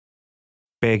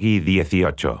Peggy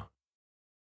 18.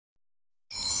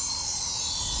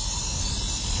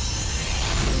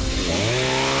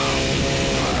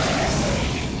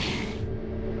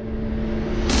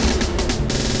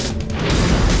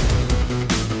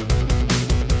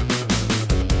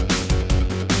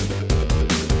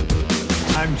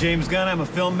 I'm James Gunn, I'm a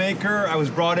filmmaker. I was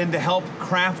brought in to help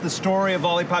craft the story of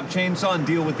Lollipop Chainsaw and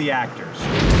deal with the actors.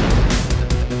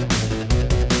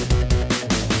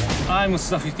 I'm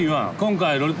Star51。今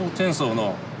回ロリポップチェーンソー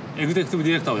のエグゼクティブ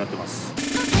ディレクターをやってます。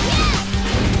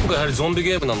今回やはりゾンビ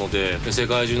ゲームなので世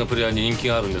界中のプレイヤーに人気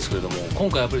があるんですけれども、今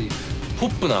回やっぱりポ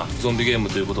ップなゾンビゲーム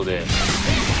ということで、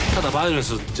ただバイオレン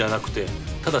スじゃなくて、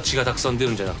ただ血がたくさん出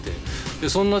るんじゃなくて、で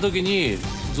そんな時に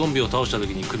ゾンビを倒した時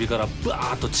に首からバ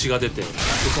ーッと血が出て、で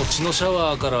その血のシャ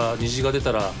ワーから虹が出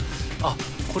たら、あ、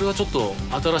これはちょっと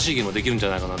新しいゲームができるんじゃ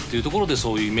ないかなっていうところで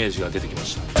そういうイメージが出てきま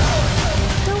した。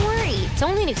Don't worry, it's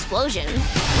only an explosion.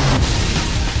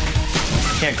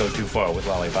 Can't go too far with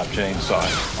Lollipop Chainsaw.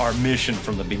 Our mission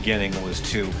from the beginning was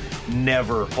to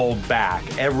never hold back.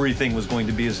 Everything was going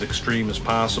to be as extreme as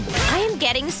possible. I am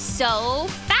getting so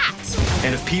fat.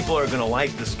 And if people are going to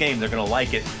like this game, they're going to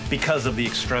like it because of the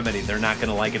extremity. They're not going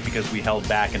to like it because we held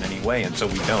back in any way, and so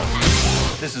we don't.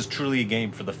 This is truly a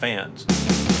game for the fans.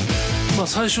 まあ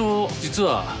最初実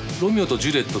はロミオと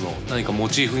ジュレットの何かモ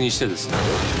チーフにしてですね、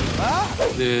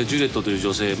でジュレットという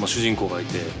女性、主人公がい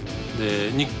て、で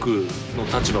ニックの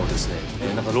立場をですね、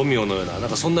なんかロミオのような、なん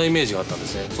かそんなイメージがあったんで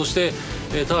すね。そして、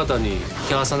ただ単に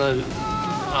キャーサナル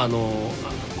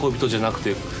恋人じゃなく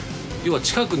て、要は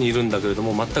近くにいるんだけれど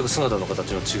も全く姿の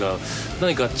形の違う、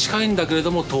何か近いんだけれ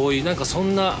ども遠い、なんかそ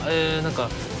んな、なんか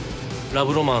ラ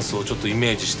ブロマンスをちょっとイ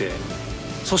メージして、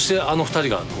そしてあの二人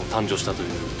がこう誕生したという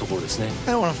ところですね。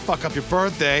I don't want to fuck up your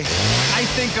birthday. I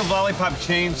think of Lollipop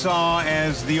Chainsaw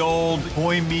as the old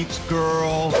boy meets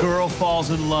girl, girl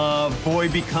falls in love, boy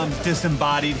becomes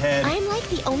disembodied head. I'm like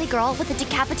the only girl with a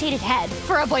decapitated head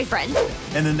for a boyfriend.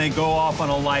 And then they go off on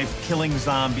a life killing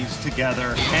zombies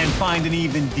together and find an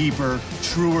even deeper,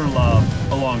 truer love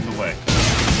along the way.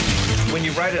 When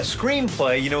you write a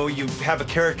screenplay, you know, you have a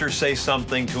character say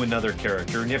something to another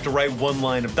character, and you have to write one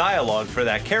line of dialogue for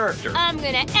that character. I'm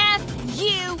gonna F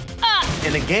you up.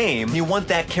 In a game, you want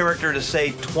that character to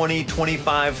say 20,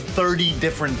 25, 30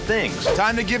 different things.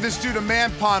 Time to give this dude a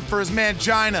man pawn for his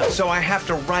mangina. So I have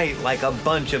to write like a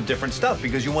bunch of different stuff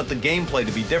because you want the gameplay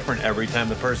to be different every time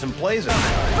the person plays it.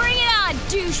 Bring it on,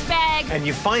 douchebag. And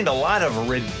you find a lot of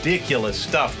ridiculous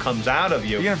stuff comes out of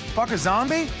you. You gonna fuck a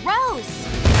zombie? Rose.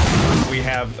 We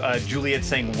have Juliet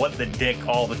saying "what the dick"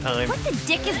 all the time. What the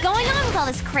dick is going on with all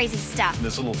this crazy stuff?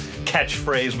 This little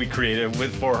catchphrase we created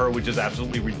for her, which is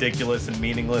absolutely ridiculous and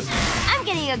meaningless. I'm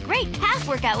getting a great calf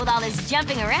workout with all this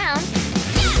jumping around.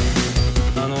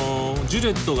 ジュ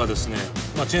レットがですね、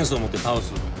チェーンソーを持って倒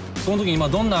す。その時に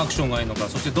どんなアクションがいいのか、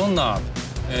そしてどんな、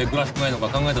グラフィックがいいのか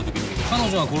考えた時に、彼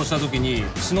女が殺した時に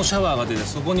血のシャワーが出て、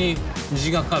そこに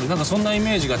虹がかかる、なんかそんなイ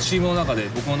メージがチームの中で、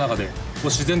僕の中でこう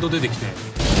自然と出てきて。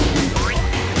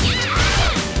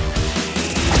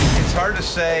It's hard to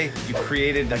say you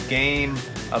created a game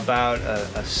about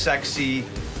a sexy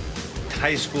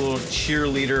high school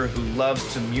cheerleader who loves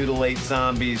to mutilate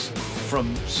zombies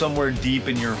from somewhere deep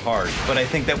in your heart. But I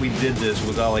think that we did this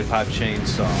with Lollipop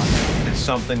Chainsaw. It's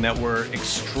something that we're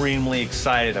extremely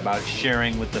excited about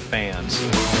sharing with the fans.